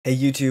Hey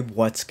YouTube,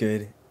 what's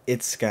good?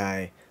 It's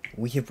Sky.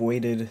 We have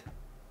waited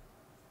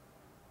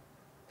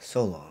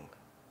so long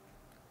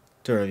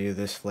to review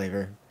this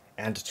flavor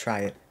and to try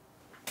it,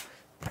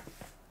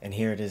 and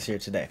here it is here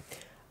today.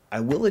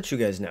 I will let you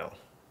guys know,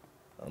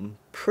 I'm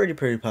pretty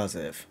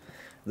positive.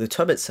 The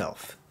tub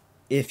itself,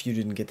 if you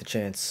didn't get the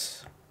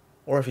chance,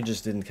 or if you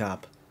just didn't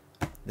cop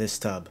this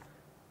tub,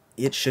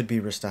 it should be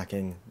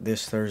restocking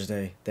this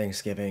Thursday,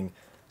 Thanksgiving,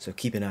 so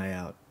keep an eye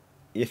out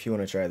if you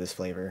want to try this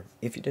flavor,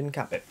 if you didn't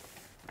cop it.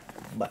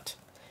 But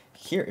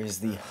here is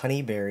the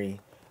Honeyberry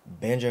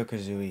Banjo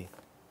Kazooie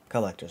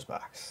collector's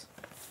box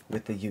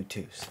with the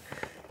U2s.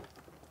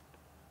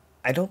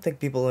 I don't think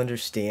people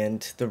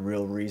understand the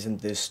real reason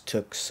this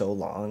took so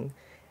long,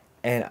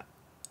 and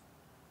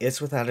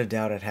it's without a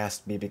doubt it has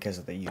to be because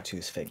of the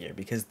U2s figure,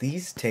 because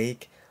these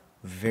take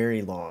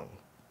very long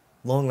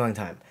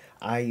time.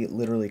 I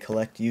literally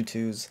collect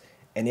U2s,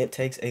 and it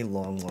takes a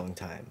long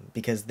time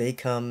because they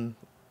come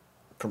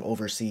from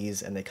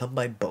overseas and they come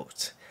by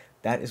boat.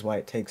 That is why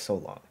it takes so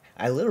long.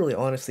 I literally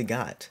honestly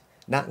got,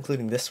 not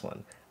including this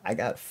one, I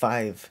got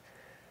 5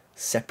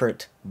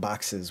 separate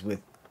boxes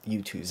with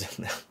U2s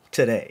in them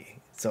today.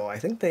 So I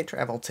think they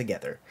travel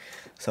together.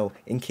 So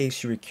in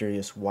case you were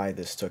curious why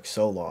this took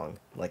so long,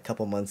 like a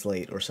couple months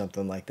late or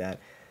something like that,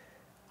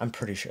 I'm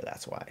pretty sure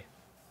that's why.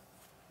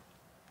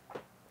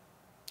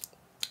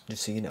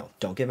 Just so you know,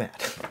 don't get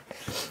mad.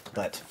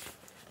 But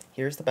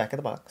here's the back of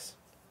the box.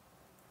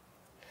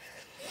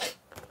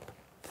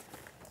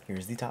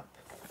 Here's the top.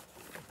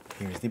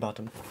 Here's the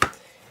bottom.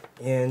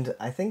 And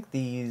I think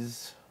I'm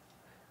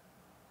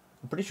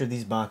pretty sure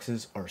these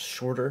boxes are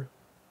shorter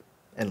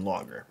and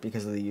longer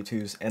because of the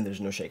U2s, and there's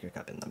no shaker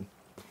cup in them.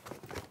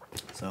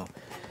 So,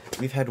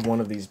 we've had one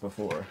of these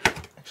before.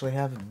 Actually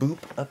have Boop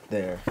up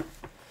there,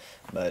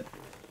 but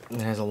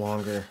it has a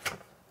longer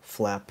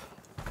flap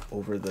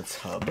over the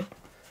tub.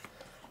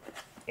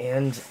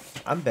 And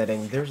I'm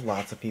betting there's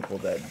lots of people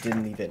that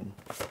didn't even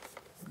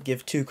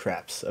give 2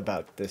 craps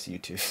about this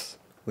U2s,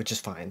 which is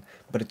fine,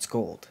 but it's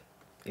gold.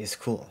 It's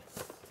cool.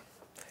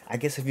 I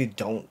guess if you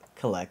don't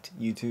collect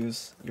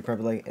U2s, you're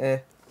probably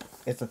like,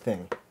 it's a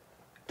thing.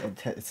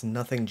 It's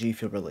nothing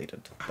GFuel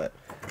related, but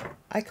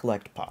I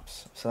collect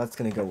pops, so that's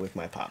gonna go with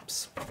my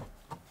pops.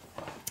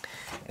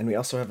 And we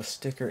also have a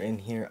sticker in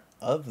here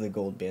of the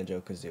gold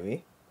Banjo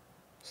Kazooie,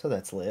 so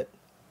that's lit.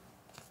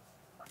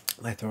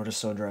 My throat is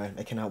so dry,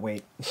 I cannot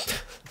wait.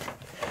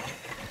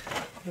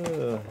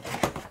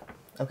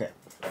 Okay.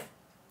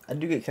 I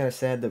do get kind of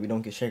sad that we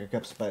don't get shaker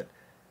cups, but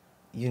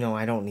you know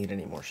I don't need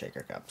any more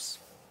shaker cups.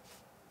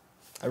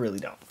 I really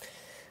don't.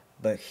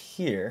 But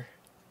here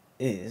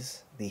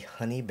is the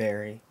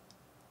Honeyberry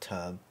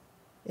tub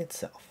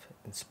itself,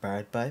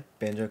 inspired by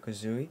Banjo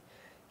Kazooie.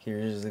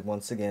 Here's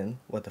once again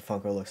what the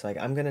Funko looks like.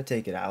 I'm gonna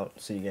take it out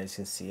so you guys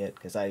can see it,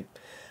 because I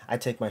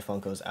take my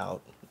Funkos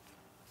out,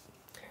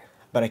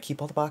 but I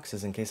keep all the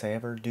boxes in case I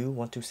ever do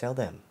want to sell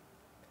them.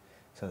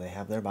 So they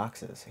have their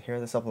boxes. Here are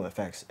the supplement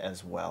effects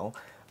as well.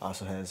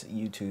 Also has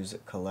U2's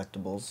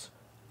collectibles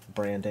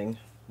branding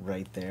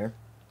right there.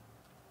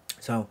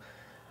 So,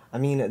 I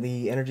mean,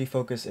 the energy,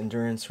 focus,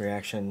 endurance,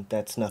 reaction,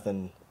 that's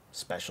nothing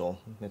special.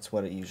 It's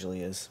what it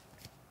usually is.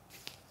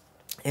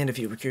 And if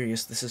you were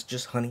curious, this is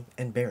just honey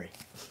and berry.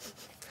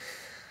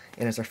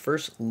 And it's our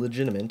first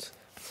legitimate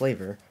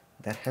flavor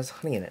that has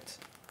honey in it.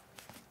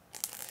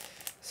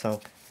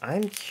 So,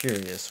 I'm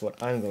curious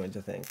what I'm going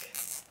to think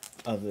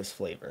of this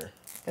flavor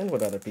and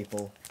what other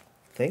people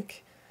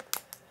think.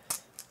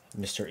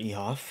 Mr.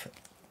 Ehoff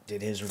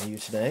did his review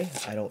today.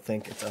 I don't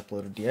think it's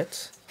uploaded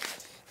yet.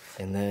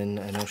 And then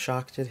I know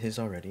Shock did his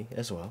already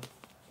as well.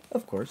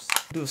 Of course.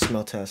 Do a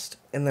smell test,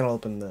 and then I'll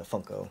open the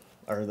Funko.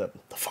 Or the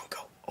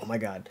Funko. Oh my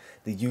god.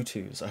 The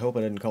U2s. I hope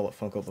I didn't call it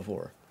Funko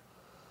before.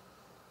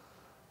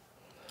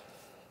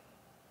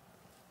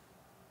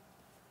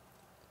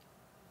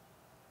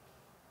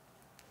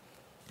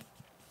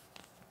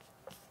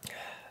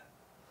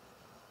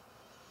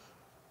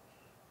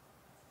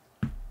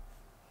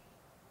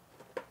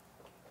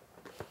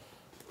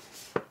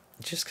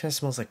 It just kind of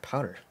smells like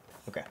powder.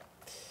 Okay.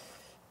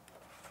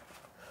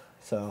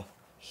 So,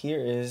 here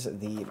is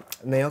and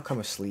they all come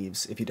with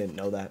sleeves, if you didn't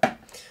know that.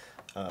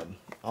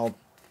 I'll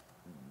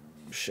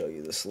show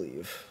you the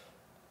sleeve.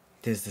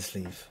 Here's the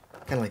sleeve.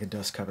 Kind of like a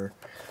dust cover.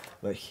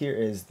 But here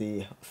is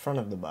the front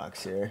of the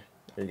box here.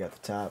 Here you got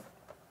the top,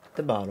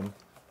 the bottom.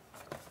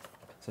 It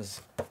says,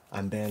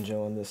 I'm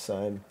Banjo on this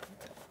side.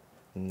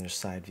 And there's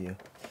side view.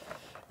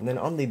 And then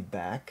on the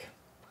back,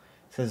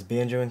 it says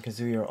Banjo and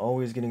Kazooie are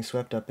always getting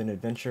swept up in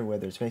adventure,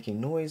 whether it's making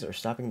noise or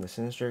stopping the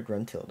sinister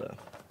Gruntilda.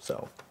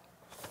 So,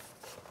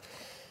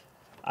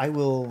 I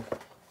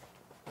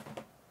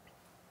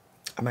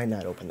might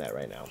not open that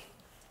right now.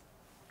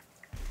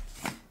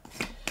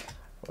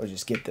 Or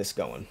just get this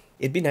going.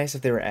 It'd be nice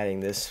if they were adding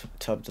this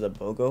tub to the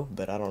BOGO,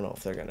 but I don't know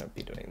if they're gonna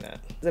be doing that.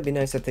 That'd be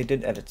nice if they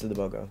did add it to the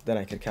BOGO. Then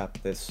I could cop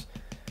this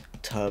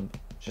tub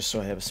just so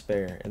I have a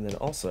spare. And then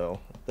also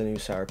the new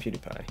Sour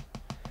PewDiePie.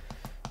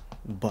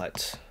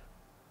 But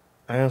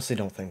I honestly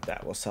don't think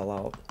that will sell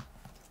out.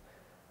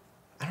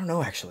 I don't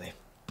know, actually.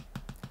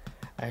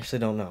 I actually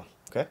don't know.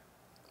 Okay.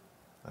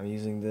 I'm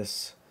using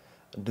this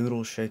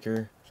doodle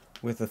shaker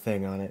with a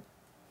thing on it.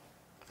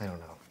 I don't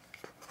know.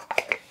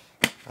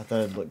 I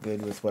thought it'd look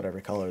good with whatever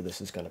color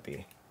this is gonna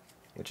be,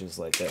 which is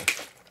like a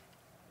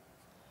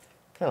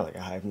kind of like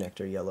a hive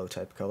nectar yellow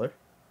type color,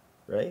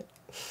 right?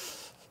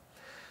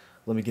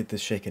 Let me get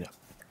this shaken up.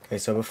 Okay,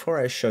 so before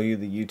I show you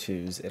the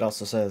U2s, it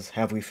also says,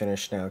 "Have we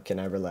finished now? Can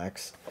I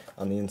relax?"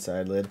 on the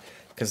inside lid,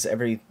 because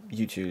every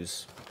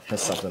U2s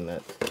has something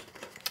that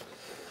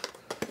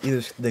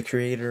either the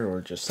creator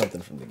or just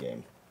something from the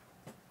game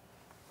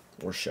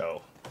or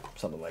show,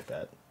 something like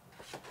that.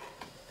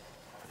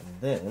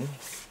 And then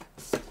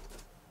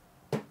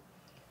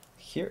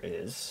here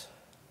is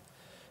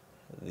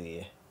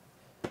the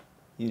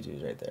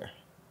U2s right there.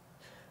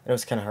 I know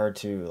it's kind of hard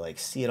to like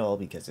see it all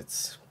because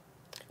it's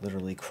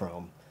literally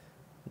chrome,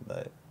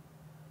 but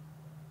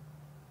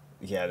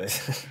yeah,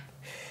 this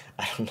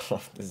I don't know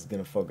if this is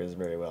gonna focus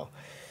very well,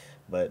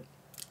 but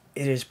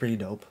it is pretty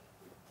dope.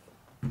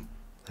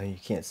 You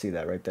can't see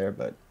that right there,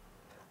 but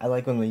I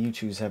like when the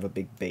U2s have a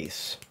big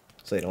base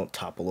so they don't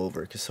topple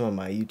over, because some of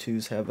my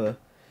U2s have a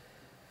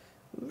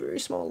very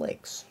small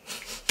legs.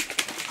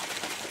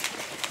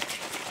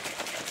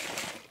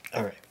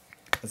 Alright,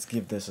 let's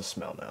give this a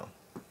smell now.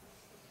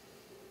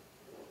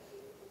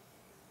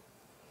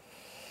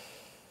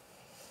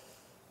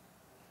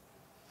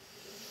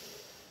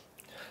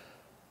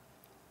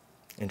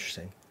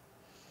 Interesting.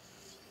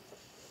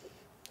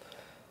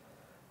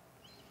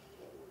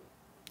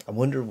 I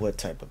wonder what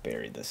type of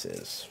berry this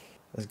is.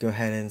 Let's go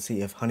ahead and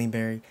see if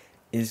honeyberry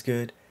is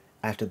good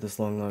after this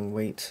long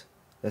wait.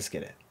 Let's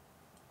get it.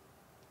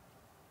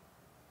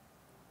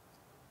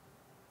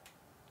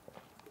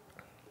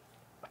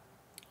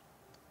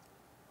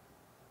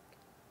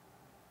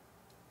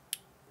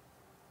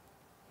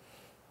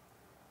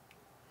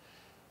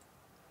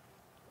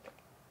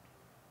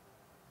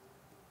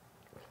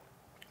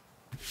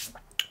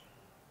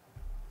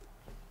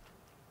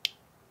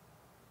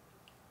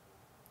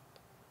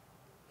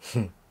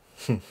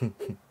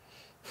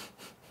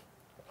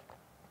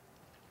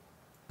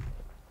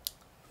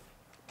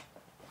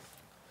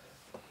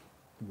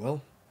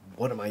 Well,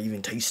 what am I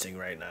even tasting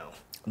right now?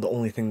 The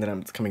only thing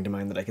that's coming to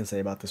mind that I can say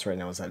about this right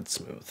now is that it's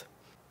smooth,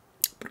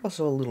 but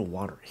also a little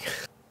watery.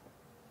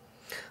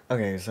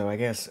 Okay, so I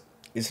guess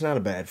it's not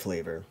a bad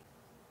flavor.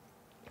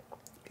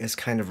 It's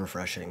kind of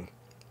refreshing,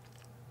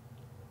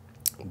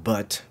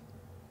 but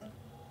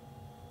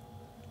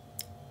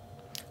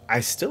I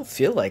still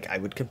feel like I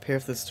would compare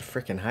this to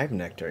frickin' hive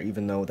nectar,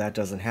 even though that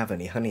doesn't have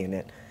any honey in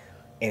it,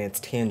 and it's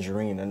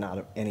tangerine and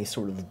not any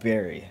sort of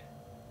berry.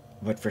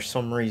 But for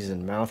some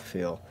reason,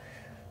 mouthfeel,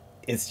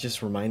 it's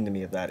just reminding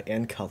me of that,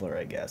 and color,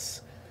 I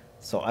guess.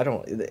 So I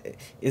don't,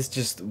 it's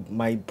just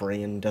my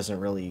brain doesn't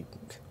really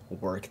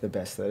work the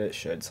best that it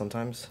should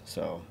sometimes,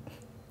 so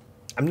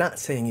I'm not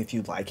saying if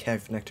you like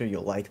hive nectar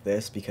you'll like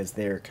this, because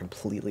they're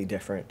completely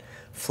different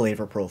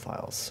flavor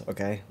profiles,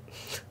 okay?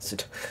 So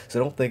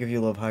don't think if you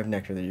love hive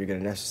nectar that you're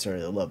gonna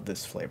necessarily love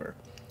this flavor.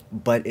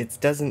 But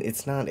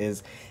it's not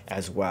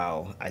as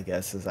wow, I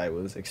guess, as I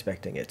was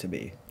expecting it to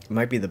be. It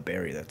might be the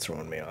berry that's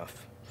throwing me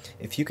off.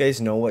 If you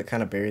guys know what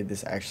kind of berry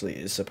this actually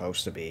is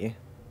supposed to be,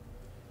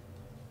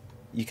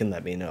 you can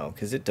let me know,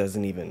 because it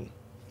doesn't even,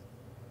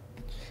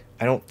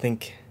 I don't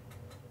think,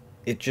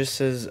 it just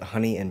says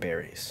honey and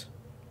berries.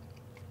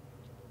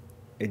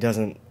 It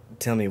doesn't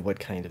tell me what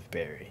kind of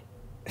berry.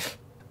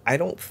 I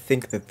don't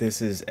think that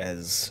this is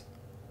as,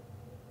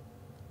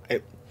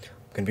 I'm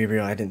gonna be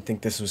real, I didn't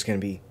think this was gonna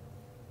be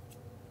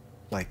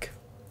like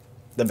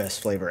the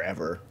best flavor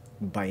ever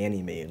by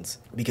any means,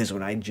 because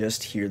when I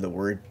just hear the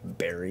word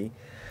berry,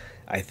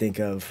 I think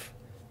of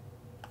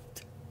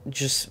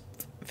just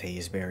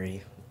phase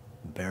berry,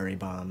 berry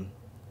bomb,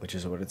 which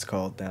is what it's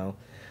called now.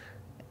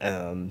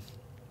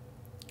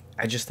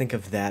 I just think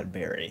of that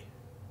berry,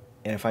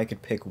 and if I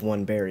could pick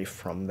one berry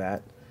from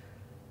that,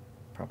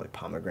 probably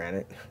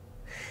pomegranate,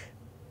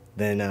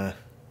 then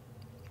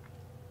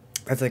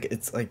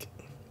it's like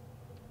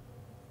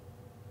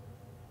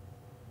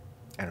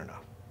I don't know.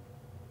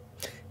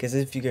 Because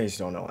if you guys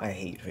don't know, I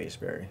hate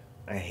faceberry.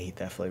 I hate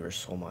that flavor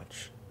so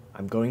much.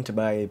 I'm going to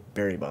buy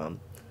Berry Bomb,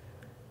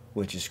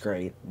 which is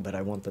great, but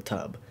I want the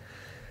tub.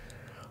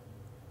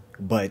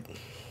 But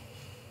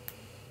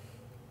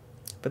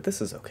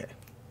this is okay.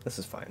 This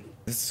is fine.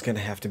 This is gonna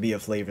have to be a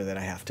flavor that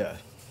I have to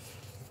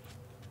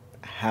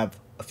have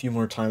a few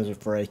more times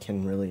before I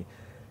can really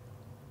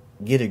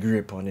get a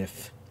grip on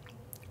if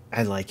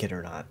I like it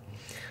or not.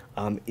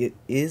 It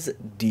is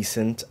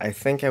decent. I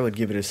think I would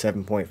give it a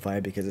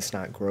 7.5 because it's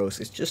not gross.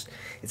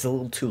 It's a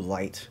little too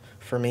light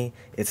for me.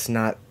 It's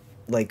not,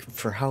 like,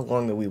 for how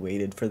long that we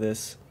waited for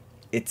this,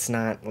 it's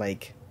not,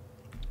 like,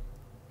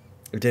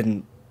 it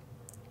didn't,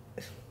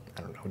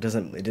 I don't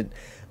know,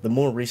 the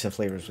more recent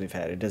flavors we've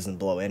had, it doesn't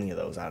blow any of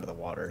those out of the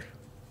water,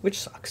 which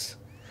sucks.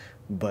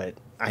 But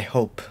I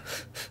hope,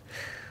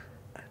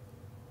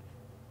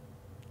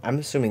 I'm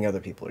assuming other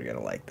people are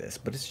gonna like this,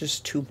 but it's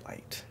just too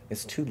light.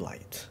 It's too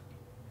light.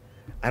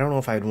 I don't know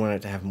if I'd want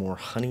it to have more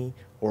honey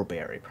or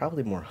berry.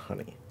 Probably more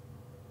honey.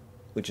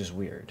 which is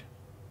weird,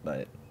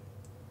 but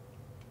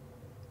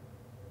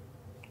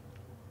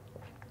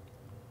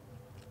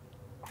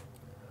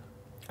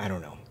I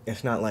don't know.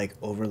 It's not like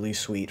overly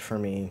sweet for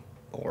me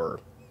or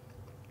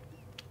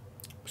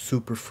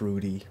super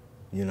fruity,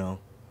 you know.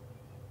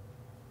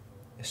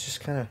 It's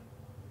just kind of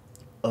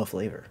a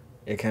flavor.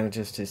 It kind of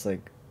just tastes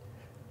like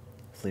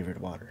flavored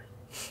water,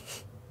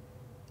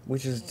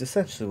 which is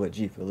essentially what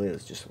GFuel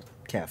is, just with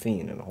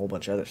caffeine and a whole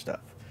bunch of other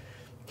stuff.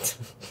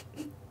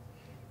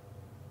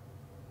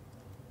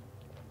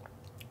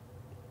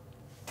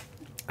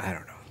 I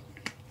don't know.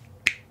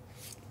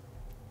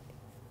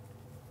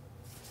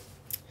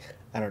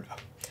 I don't know.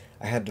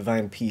 I had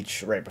Divine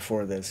Peach right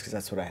before this because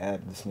that's what I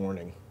had this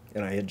morning,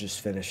 and I had just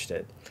finished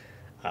it.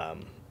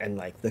 And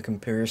like the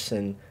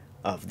comparison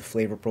of the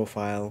flavor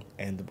profile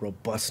and the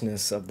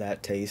robustness of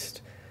that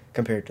taste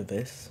compared to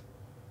this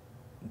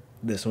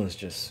one's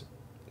just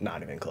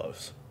not even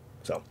close.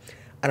 So,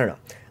 I don't know.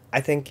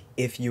 I think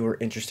if you are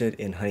interested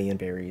in honey and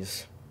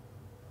berries,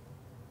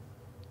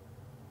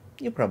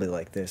 you'll probably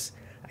like this.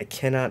 I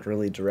cannot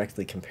really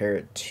directly compare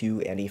it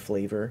to any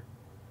flavor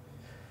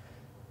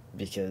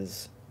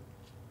because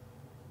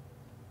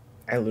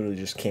I literally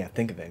just can't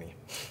think of any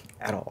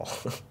at all.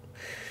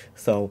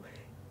 So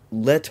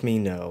let me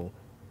know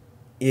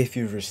if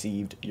you've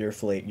received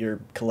your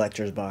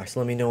collector's box.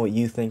 Let me know what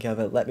you think of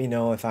it. Let me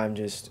know if I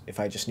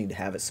just need to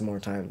have it some more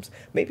times.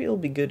 Maybe it'll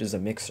be good as a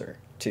mixer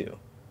too.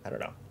 I don't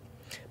know.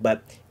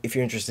 But if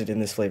you're interested in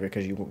this flavor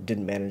because you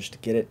didn't manage to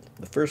get it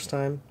the first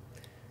time,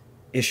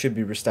 it should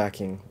be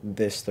restocking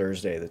this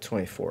Thursday, the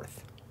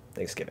 24th,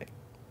 Thanksgiving.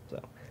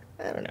 So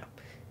I don't know.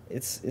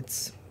 It's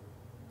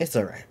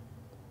alright.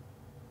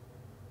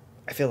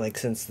 I feel like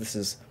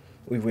since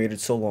we've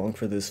waited so long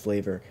for this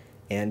flavor,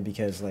 and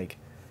because like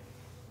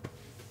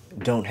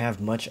don't have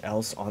much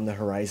else on the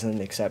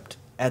horizon except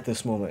at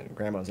this moment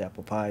Grandma's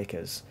apple pie,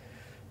 because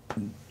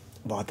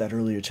bought that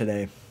earlier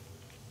today.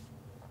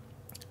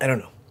 I don't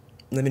know.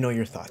 Let me know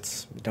your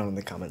thoughts down in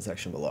the comment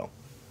section below.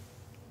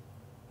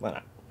 Why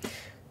not?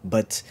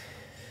 But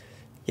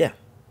yeah.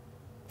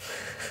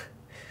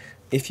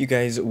 If you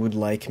guys would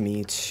like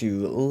me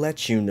to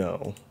let you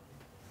know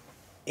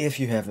if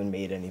you haven't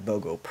made any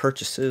BOGO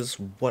purchases,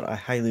 what I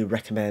highly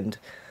recommend,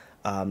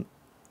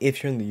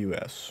 if you're in the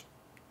US,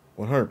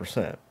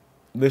 100%,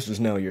 this is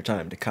now your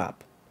time to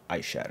cop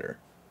Ice Shatter.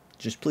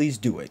 Just please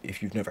do it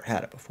if you've never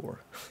had it before.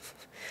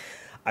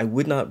 I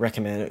would not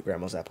recommend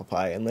Grandma's apple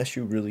pie unless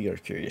you really are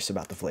curious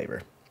about the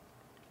flavor.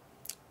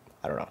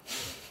 I don't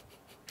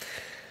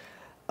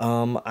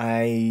know.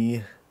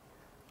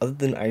 Other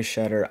than Ice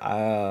Shatter,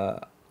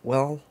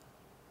 well,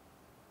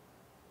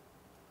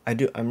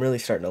 I'm really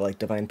starting to like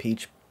Divine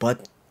Peach,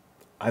 but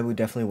I would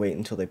definitely wait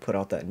until they put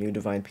out that new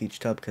Divine Peach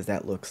tub, because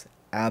that looks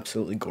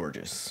absolutely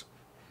gorgeous.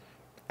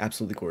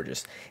 Absolutely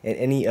gorgeous. And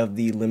any of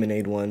the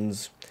lemonade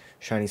ones,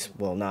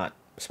 well, not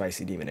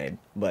Spicy Demonade,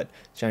 but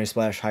Shiny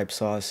Splash, Hype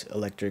Sauce,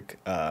 Electric,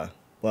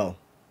 well,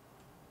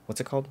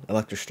 what's it called?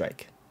 Electric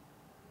Strike.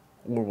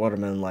 Or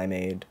Watermelon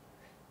Limeade,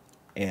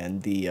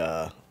 and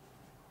the,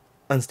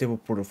 Unstable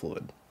Portal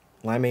Fluid.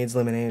 Limeades,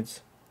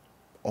 lemonades,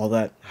 all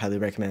that, highly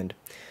recommend.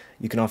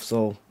 You can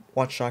also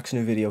watch Shock's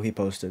new video he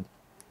posted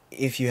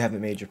if you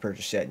haven't made your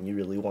purchase yet and you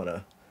really want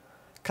to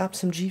cop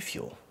some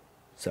GFuel.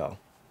 So,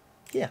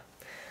 yeah.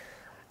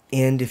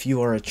 And if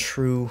you are a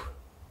true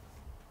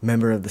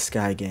member of the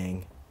Sky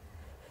Gang,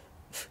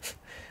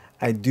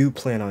 I do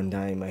plan on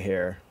dyeing my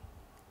hair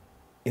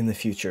in the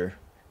future,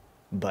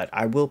 but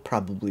I will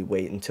probably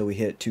wait until we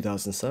hit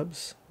 2,000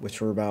 subs,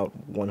 which we're about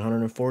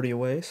 140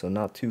 away, so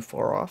not too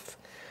far off.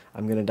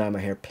 I'm going to dye my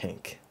hair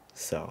pink,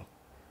 so.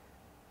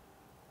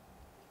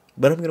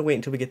 But I'm going to wait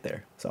until we get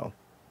there, so.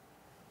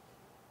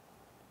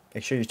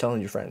 Make sure you're telling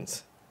your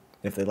friends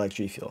if they like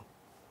GFuel.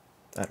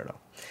 I don't know.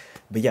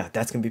 But yeah,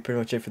 that's going to be pretty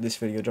much it for this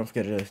video. Don't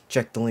forget to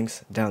check the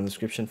links down in the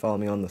description. Follow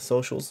me on the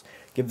socials.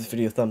 Give this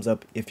video a thumbs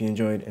up if you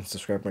enjoyed, and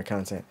subscribe to my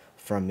content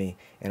from me.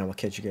 And I will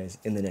catch you guys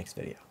in the next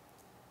video.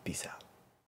 Peace out.